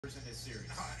Clippers in this series.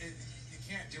 You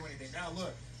can't do anything. Now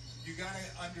look, you got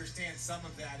to understand some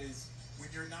of that is when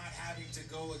you're not having to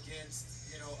go against,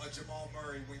 a Jamal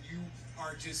Murray, when you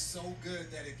are just so good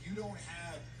that if you don't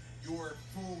have your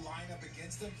full lineup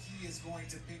against him, he is going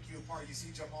to pick you apart. You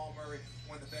see Jamal Murray,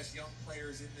 one of the best young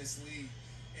players in this league.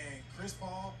 And Chris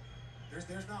Paul,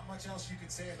 there's not much else you can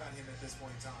say about him at this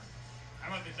point in time.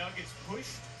 How about the Nuggets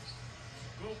pushed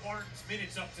Will Barton's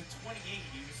minutes up to 28.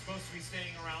 He was supposed to be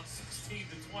staying around 16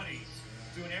 to 20,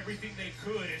 doing everything they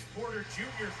could as Porter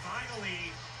Jr.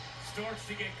 finally starts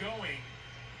to get going.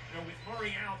 With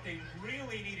Murray out, they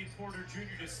really needed Porter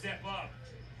Jr. to step up.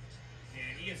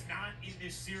 And he is not in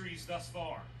this series thus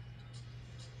far,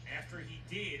 after he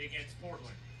did against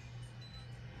Portland.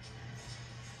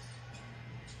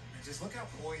 And just look how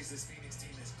poised this Phoenix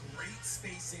team is. Great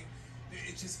spacing.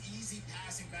 It's just easy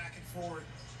passing back and forth.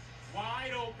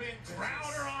 Wide open,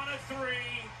 Crowder on a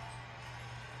three.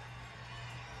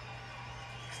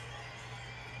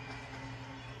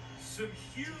 Some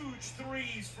huge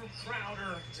threes from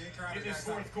Crowder in this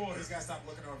fourth quarter. He's got to stop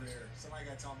looking over there. Somebody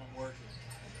got to tell him I'm working.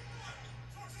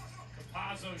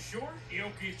 Campazzo short.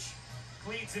 Jokic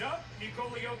cleans it up.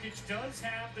 Nikola Jokic does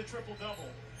have the triple-double.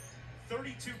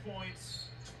 32 points,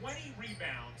 20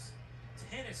 rebounds,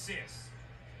 10 assists.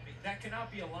 I mean, that cannot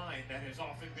be a line that has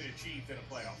often been achieved in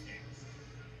a playoff game.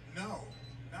 No,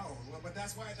 but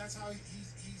that's why he's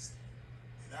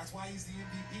the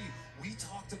MVP. We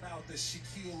talked about the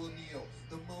Shaquille O'Neal,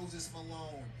 the Moses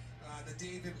Malone, the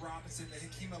David Robinson, the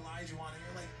Hakeem Olajuwon, and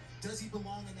you're like, does he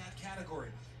belong in that category?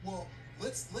 Well,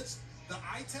 let's the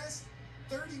eye test: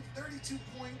 32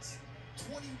 points,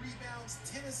 20 rebounds,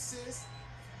 10 assists.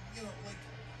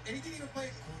 And he didn't even play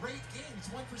a great game.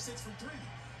 He's 1 for 6 from 3.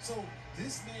 So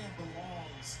this man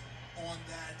belongs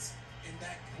in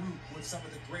that group with some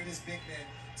of the greatest big men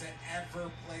to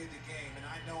ever play the game. And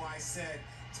I know I said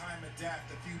time of death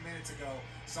a few minutes ago.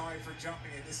 Sorry for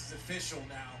jumping it. This is official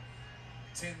now.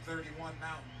 10:31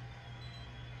 Mountain.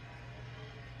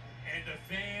 And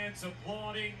the fans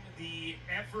applauding the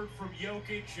effort from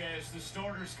Jokic as the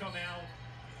starters come out.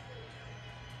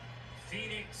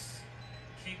 Phoenix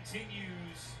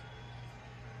continues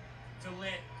to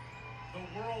let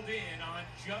the world in on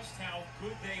just how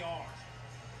good they are.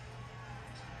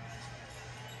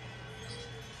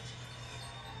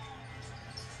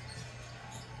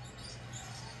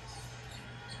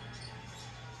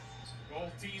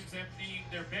 Both teams emptying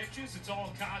their benches. It's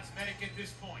all cosmetic at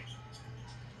this point.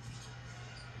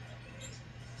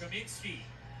 Kaminsky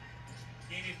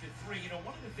gained it to 3.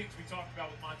 One of the things we talked about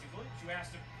with Monty Williams, you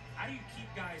asked him, how do you keep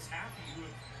guys happy who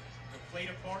have played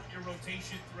a part in your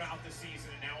rotation throughout the season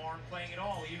and now aren't playing at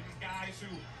all? Even guys who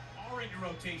are in your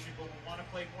rotation but will want to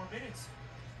play more minutes.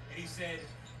 And he said,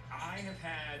 I have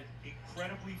had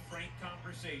incredibly frank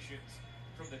conversations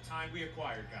from the time we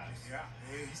acquired guys. Yeah,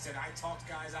 he said, I talked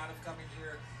guys out of coming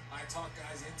here. I talked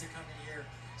guys into coming here.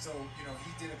 So,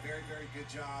 he did a very, very good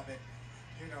job. And,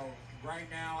 right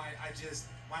now,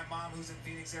 my mom who's in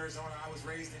Phoenix, Arizona, I was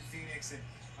raised in Phoenix, and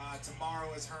tomorrow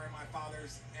is her and my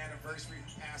father's anniversary,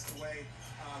 who passed away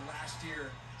last year.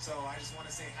 So I just want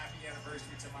to say happy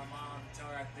anniversary to my mom, tell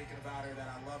her I'm thinking about her, that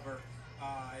I love her.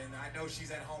 And I know she's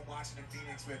at home watching in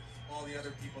Phoenix with all the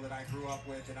other people that I grew up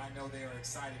with, and I know they are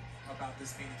excited about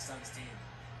this Phoenix Suns team.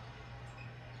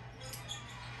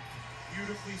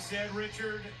 Beautifully said,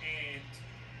 Richard, and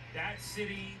that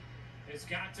city has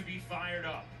got to be fired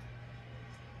up.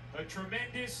 A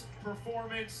tremendous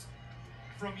performance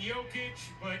from Jokic,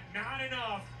 but not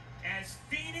enough as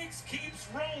Phoenix keeps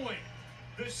rolling.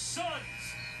 The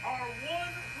Suns are 1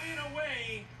 win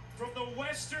away from the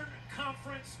Western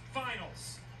Conference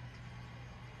Finals.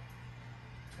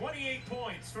 28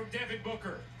 points from Devin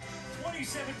Booker,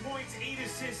 27 points, 8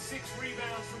 assists, 6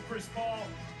 rebounds from Chris Paul,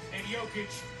 and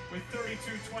Jokic with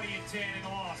 32, 20, and 10 in the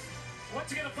loss.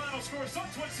 Once again, the final score,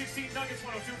 Suns 116, Nuggets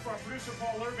 102 for our producer,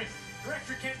 Paul Urban,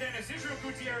 director Ken Dennis, Israel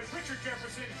Gutierrez, Richard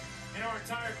Jefferson, and our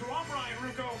entire crew. I'm Ryan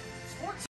Rucco, Sports